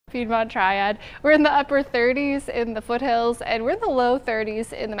Piedmont Triad. We're in the upper 30s in the foothills and we're in the low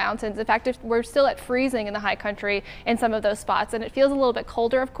 30s in the mountains. In fact, we're still at freezing in the high country in some of those spots, and it feels a little bit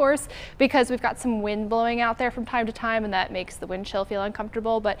colder, of course, because we've got some wind blowing out there from time to time, and that makes the wind chill feel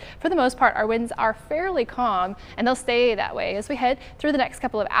uncomfortable. But for the most part, our winds are fairly calm, and they'll stay that way as we head through the next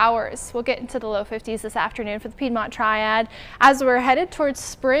couple of hours. We'll get into the low 50s this afternoon for the Piedmont Triad as we're headed towards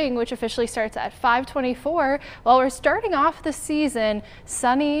spring, which officially starts at 5:24. While we're starting off the season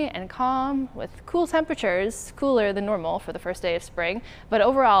sunny and calm with cool temperatures, cooler than normal for the first day of spring, but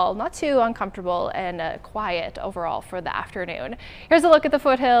overall not too uncomfortable and quiet overall for the afternoon. Here's a look at the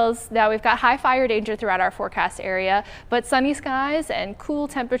foothills. Now we've got high fire danger throughout our forecast area, but sunny skies and cool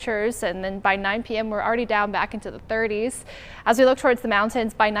temperatures, and then by 9 p.m. we're already down back into the 30s. As we look towards the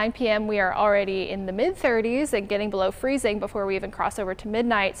mountains, by 9 p.m. we are already in the mid 30s and getting below freezing before we even cross over to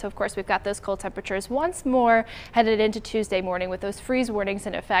midnight. So of course we've got those cold temperatures once more headed into Tuesday morning with those freeze warnings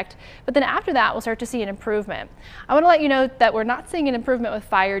in effect. But then after that, we'll start to see an improvement. I want to let you know that we're not seeing an improvement with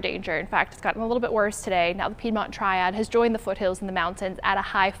fire danger. In fact, it's gotten a little bit worse today. Now the Piedmont Triad has joined the foothills and the mountains at a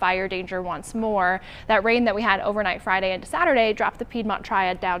high fire danger once more. That rain that we had overnight Friday into Saturday dropped the Piedmont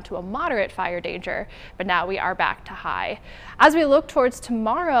Triad down to a moderate fire danger, but now we are back to high. As we look towards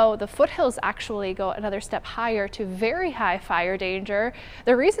tomorrow, the foothills actually go another step higher to very high fire danger.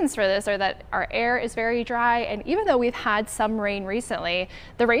 The reasons for this are that our air is very dry, and even though we've had some rain recently,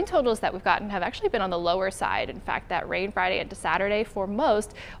 the rain totals that we've gotten have actually been on the lower side. In fact, that rain Friday into Saturday for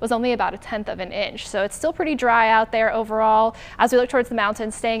most was only about 1/10 of an inch. So it's still pretty dry out there overall. As we look towards the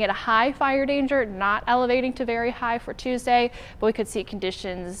mountains, staying at a high fire danger, not elevating to very high for Tuesday, but we could see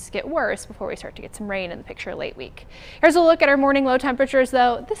conditions get worse before we start to get some rain in the picture late week. Here's a look at our morning low temperatures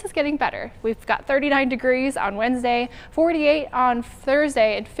though. This is getting better. We've got 39 degrees on Wednesday, 48 on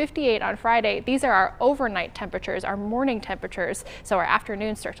Thursday, and 58 on Friday. These are our overnight temperatures, our morning temperatures. So our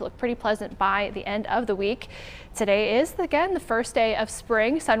afternoons start to look pretty pleasant by the end of the week. Today is, again, the first day of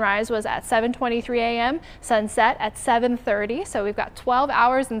spring. Sunrise was at 7:23 a.m., sunset at 7:30. So we've got 12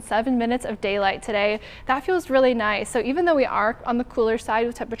 hours and 7 minutes of daylight today. That feels really nice. So even though we are on the cooler side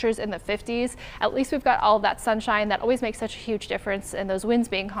with temperatures in the 50s, at least we've got all of that sunshine. That always makes such a huge difference, and those winds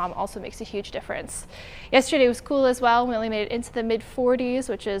being calm also makes a huge difference. Yesterday was cool as well. We only made it into the mid 40s,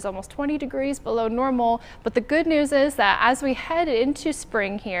 which is almost 20 degrees below normal. But the good news is that as we head into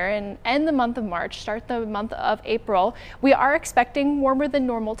spring here and end the month of March, start the month of April, we are expecting warmer than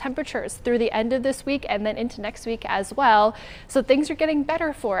normal temperatures through the end of this week and then into next week as well. So things are getting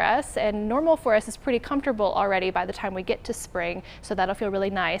better for us, and normal for us is pretty comfortable already by the time we get to spring. So that'll feel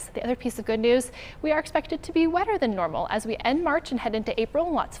really nice. The other piece of good news, we are expected to be wetter than normal as we end March and head into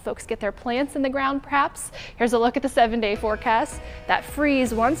April. Lots of folks get their plants in the ground perhaps. Here's a look at the 7-day forecast. That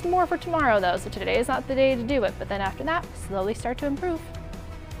freeze once more for tomorrow though, so today is not the day to do it, but then after that, slowly start to improve.